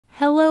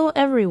Hello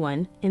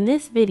everyone! In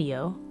this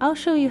video, I'll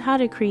show you how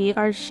to create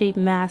heart-shaped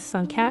masks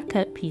on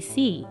CapCut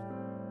PC.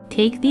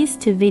 Take these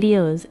two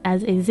videos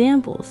as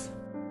examples.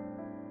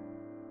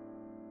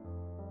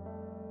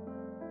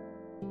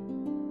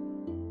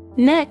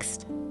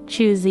 Next,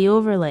 choose the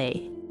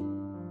overlay.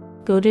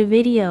 Go to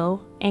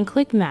Video and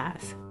click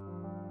Mask.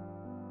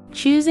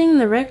 Choosing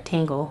the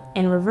rectangle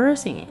and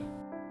reversing it.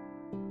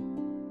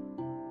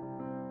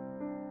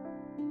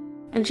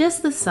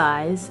 Adjust the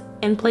size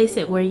and place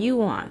it where you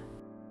want.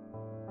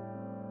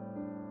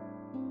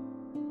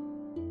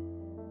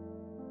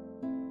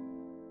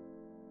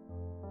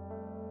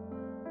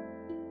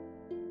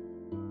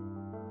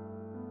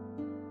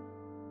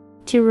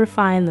 To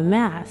refine the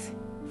mask,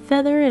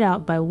 feather it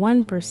out by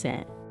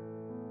 1%.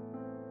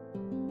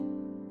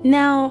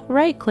 Now,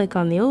 right-click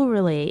on the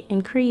overlay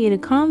and create a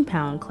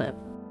compound clip.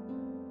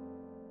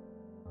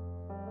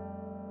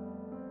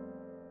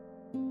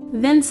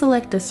 Then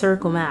select a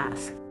circle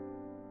mask,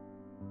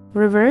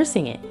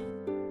 reversing it.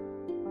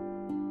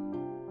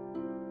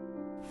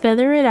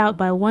 Feather it out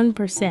by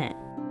 1%.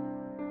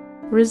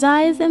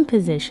 Resize and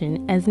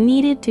position as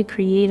needed to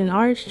create an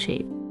arch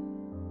shape.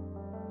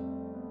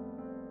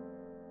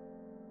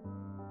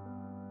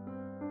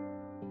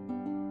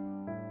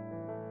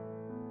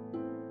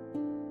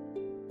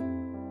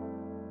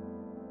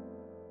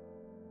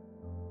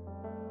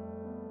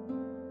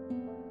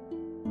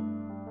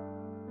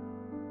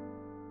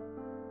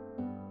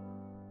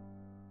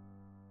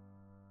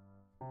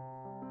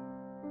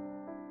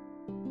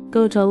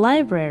 Go to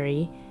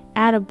Library,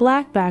 add a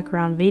black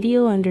background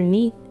video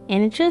underneath,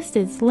 and adjust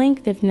its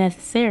length if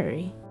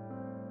necessary.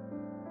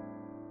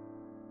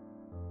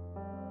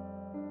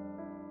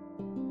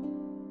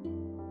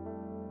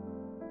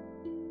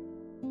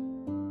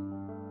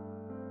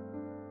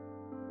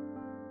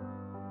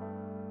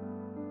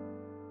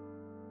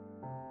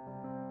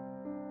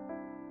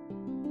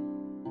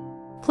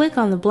 Click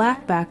on the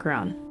black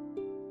background.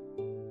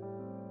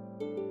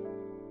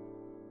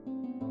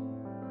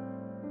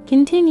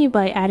 Continue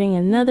by adding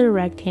another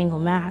rectangle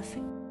mask.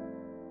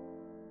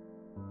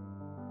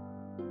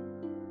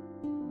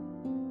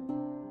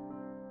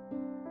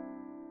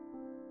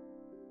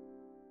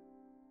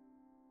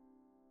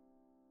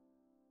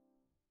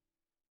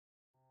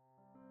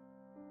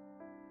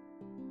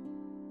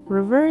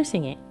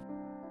 Reversing it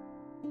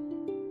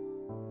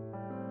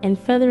and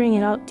feathering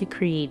it out to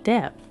create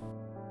depth.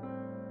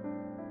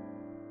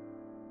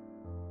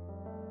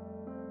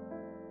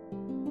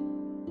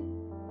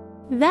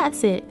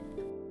 That's it.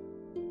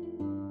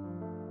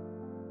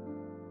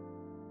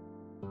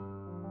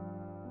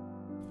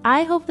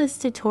 I hope this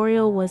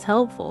tutorial was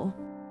helpful.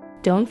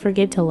 Don't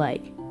forget to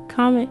like,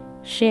 comment,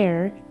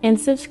 share, and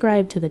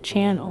subscribe to the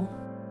channel.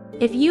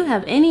 If you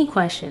have any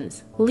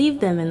questions, leave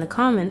them in the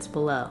comments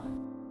below.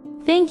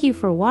 Thank you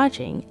for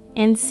watching,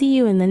 and see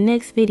you in the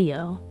next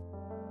video.